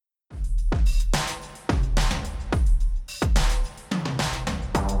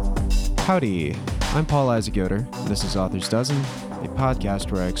Howdy, I'm Paul Isaac Yoder, and this is Author's Dozen, a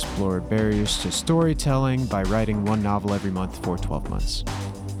podcast where I explore barriers to storytelling by writing one novel every month for 12 months.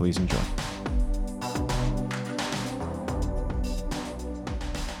 Please enjoy.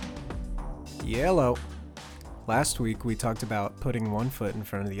 Hello. Last week we talked about putting one foot in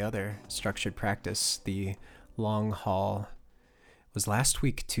front of the other, structured practice, the long haul. Was last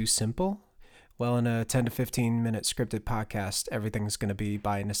week too simple? Well, in a 10 to 15 minute scripted podcast, everything's going to be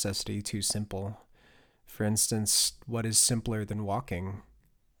by necessity too simple. For instance, what is simpler than walking,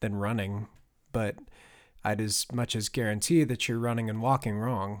 than running? But I'd as much as guarantee that you're running and walking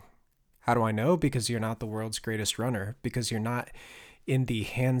wrong. How do I know? Because you're not the world's greatest runner. Because you're not in the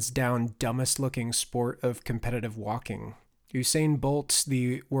hands-down dumbest looking sport of competitive walking. Usain Bolt,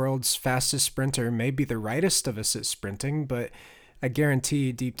 the world's fastest sprinter, may be the rightest of us at sprinting, but I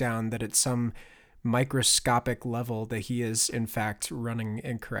guarantee deep down that at some microscopic level that he is in fact running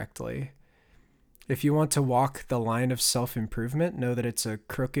incorrectly. If you want to walk the line of self-improvement, know that it's a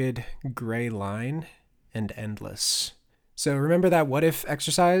crooked gray line and endless. So remember that what if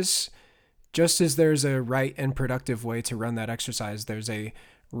exercise? Just as there's a right and productive way to run that exercise, there's a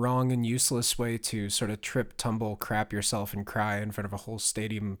wrong and useless way to sort of trip, tumble, crap yourself and cry in front of a whole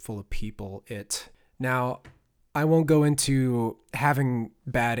stadium full of people. Now, I won't go into having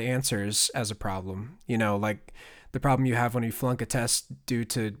bad answers as a problem, like the problem you have when you flunk a test due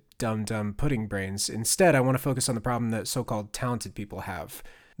to dumb pudding brains. Instead, I want to focus on the problem that so-called talented people have.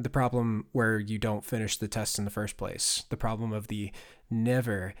 The problem where you don't finish the test in the first place. The problem of the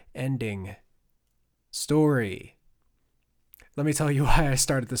never-ending story. Let me tell you why I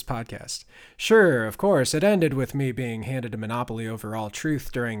started this podcast. Sure, of course, it ended with me being handed a monopoly over all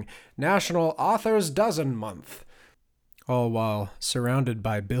truth during National Author's Dozen Month. All while surrounded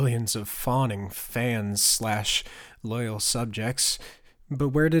by billions of fawning fans/loyal subjects. But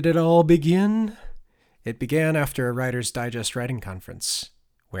where did it all begin? It began after a Writer's Digest writing conference.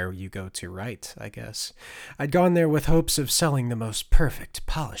 Where you go to write, I guess. I'd gone there with hopes of selling the most perfect,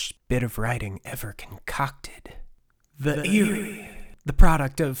 polished bit of writing ever concocted. The Eerie. The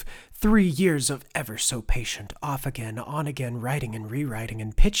product of 3 years of ever so patient, off again, on again, writing and rewriting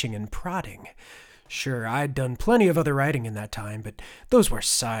and pitching and prodding. Sure, I'd done plenty of other writing in that time, but those were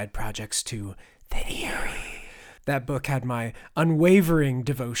side projects to The Eerie. That book had my unwavering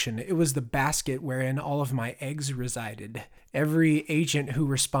devotion. It was the basket wherein all of my eggs resided. Every agent who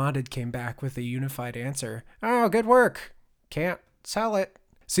responded came back with a unified answer. Oh, good work. Can't sell it.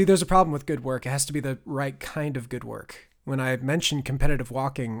 See, there's a problem with good work. It has to be the right kind of good work. When I mentioned competitive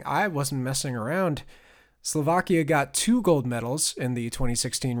walking, I wasn't messing around. Slovakia got 2 gold medals in the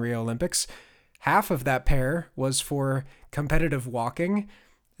 2016 Rio Olympics. Half of that pair was for competitive walking.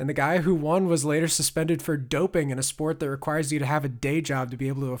 And the guy who won was later suspended for doping in a sport that requires you to have a day job to be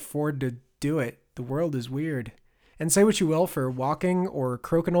able to afford to do it. The world is weird. And say what you will for walking or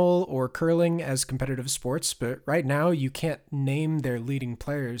crokinole or curling as competitive sports, but right now you can't name their leading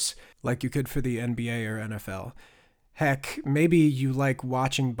players like you could for the NBA or NFL. Heck, maybe you like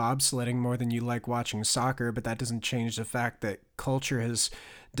watching bobsledding more than you like watching soccer, but that doesn't change the fact that culture has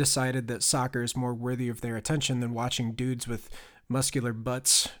decided that soccer is more worthy of their attention than watching dudes with muscular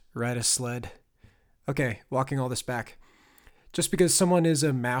butts ride a sled. Okay, walking all this back. Just because someone is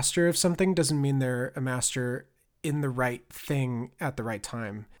a master of something doesn't mean they're a master in the right thing at the right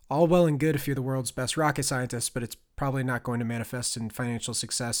time. All well and good if you're the world's best rocket scientist, but it's probably not going to manifest in financial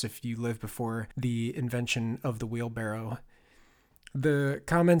success if you live before the invention of the wheelbarrow. The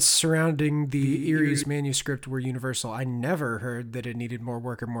comments surrounding the Erie's manuscript were universal. I never heard that it needed more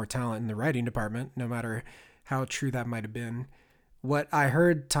work or more talent in the writing department, no matter how true that might have been. What I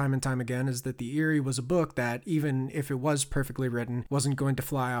heard time and time again is that The Eerie was a book that, even if it was perfectly written, wasn't going to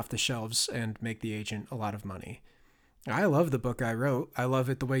fly off the shelves and make the agent a lot of money. I love the book I wrote. I love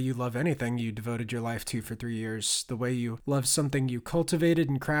it the way you love anything you devoted your life to for 3 years. The way you love something you cultivated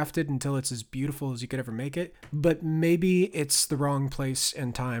and crafted until it's as beautiful as you could ever make it. But maybe it's the wrong place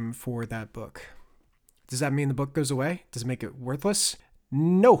and time for that book. Does that mean the book goes away? Does it make it worthless?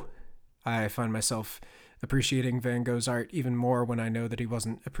 No! I find myself appreciating Van Gogh's art even more when I know that he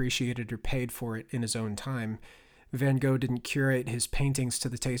wasn't appreciated or paid for it in his own time. Van Gogh didn't curate his paintings to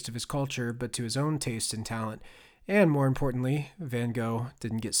the taste of his culture, but to his own taste and talent. And more importantly, Van Gogh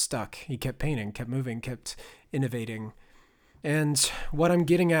didn't get stuck. He kept painting, kept moving, kept innovating. And what I'm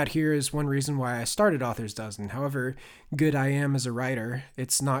getting at here is one reason why I started Author's Dozen. However good I am as a writer,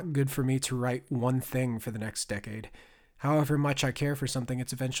 it's not good for me to write one thing for the next decade. However much I care for something,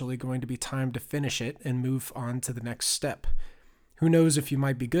 it's eventually going to be time to finish it and move on to the next step. Who knows if you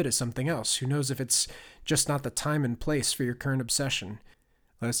might be good at something else? Who knows if it's just not the time and place for your current obsession?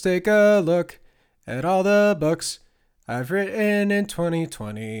 Let's take a look at all the books I've written in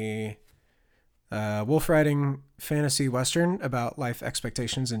 2020. Wolf writing fantasy western about life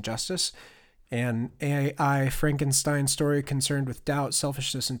expectations and justice. An AI Frankenstein story concerned with doubt,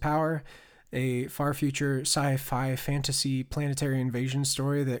 selfishness, and power. A far future sci-fi fantasy planetary invasion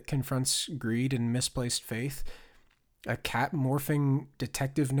story that confronts greed and misplaced faith. A cat morphing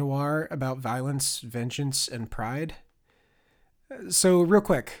detective noir about violence, vengeance, and pride. So real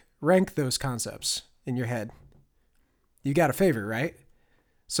quick, rank those concepts in your head. You got a favor, right?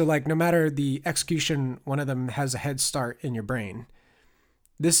 So like no matter the execution, one of them has a head start in your brain.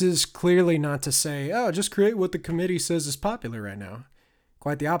 This is clearly not to say, oh, just create what the committee says is popular right now.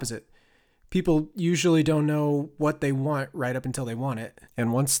 Quite the opposite. People usually don't know what they want right up until they want it.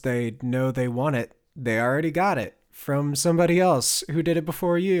 And once they know they want it, they already got it from somebody else who did it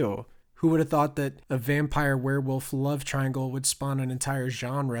before you. Who would have thought that a vampire werewolf love triangle would spawn an entire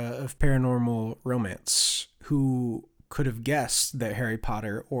genre of paranormal romance? Who could have guessed that Harry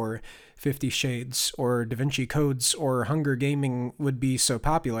Potter or 50 Shades or Da Vinci Codes or Hunger Gaming would be so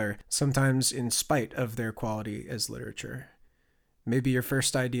popular, sometimes in spite of their quality as literature? Maybe your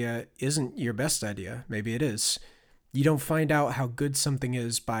first idea isn't your best idea. Maybe it is. You don't find out how good something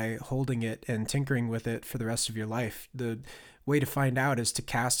is by holding it and tinkering with it for the rest of your life. The way to find out is to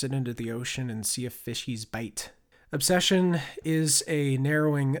cast it into the ocean and see if fishies bite. Obsession is a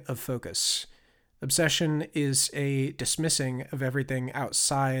narrowing of focus. Obsession is a dismissing of everything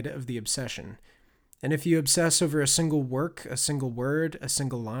outside of the obsession. And if you obsess over a single work, a single word, a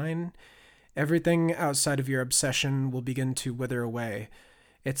single line, everything outside of your obsession will begin to wither away.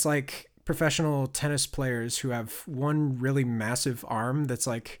 It's like professional tennis players who have one really massive arm that's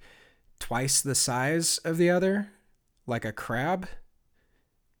like twice the size of the other, like a crab.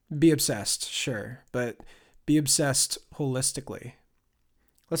 Be obsessed, sure, but be obsessed holistically.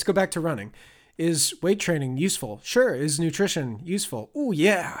 Let's go back to running. Is weight training useful? Sure. Is nutrition useful? Oh,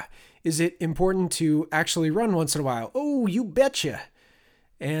 yeah. Is it important to actually run once in a while? Oh, you betcha.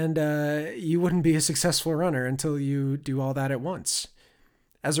 And you wouldn't be a successful runner until you do all that at once.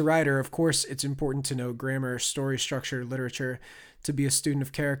 As a writer, of course, it's important to know grammar, story structure, literature, to be a student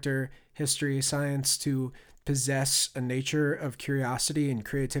of character, history, science, to possess a nature of curiosity and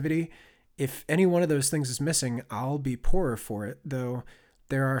creativity. If any one of those things is missing, I'll be poorer for it, though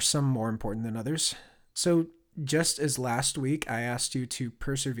there are some more important than others. So just as last week I asked you to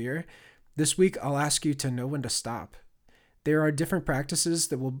persevere, this week I'll ask you to know when to stop. There are different practices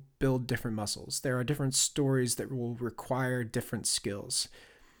that will build different muscles. There are different stories that will require different skills.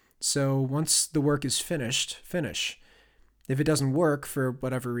 So once the work is finished, finish. If it doesn't work for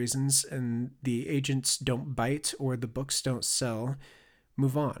whatever reasons and the agents don't bite or the books don't sell,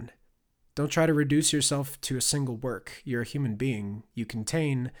 move on. Don't try to reduce yourself to a single work. You're a human being. You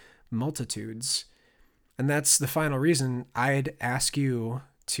contain multitudes. And that's the final reason I'd ask you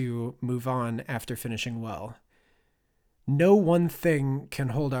to move on after finishing well. No one thing can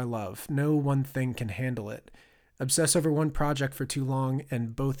hold our love. No one thing can handle it. Obsess over one project for too long,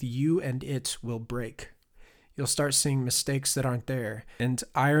 and both you and it will break. You'll start seeing mistakes that aren't there, and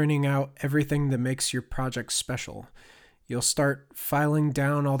ironing out everything that makes your project special. You'll start filing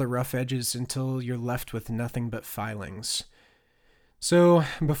down all the rough edges until you're left with nothing but filings. So,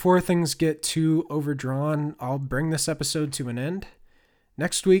 before things get too overdrawn, I'll bring this episode to an end.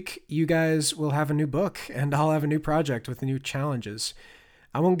 Next week, you guys will have a new book, and I'll have a new project with new challenges.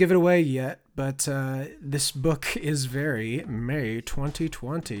 I won't give it away yet, but this book is very May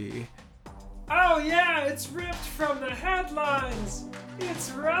 2020. Oh yeah, it's ripped from the headlines!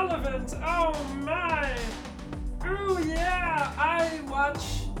 It's relevant, oh my! Ooh yeah, I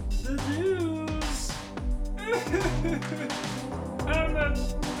watch the news!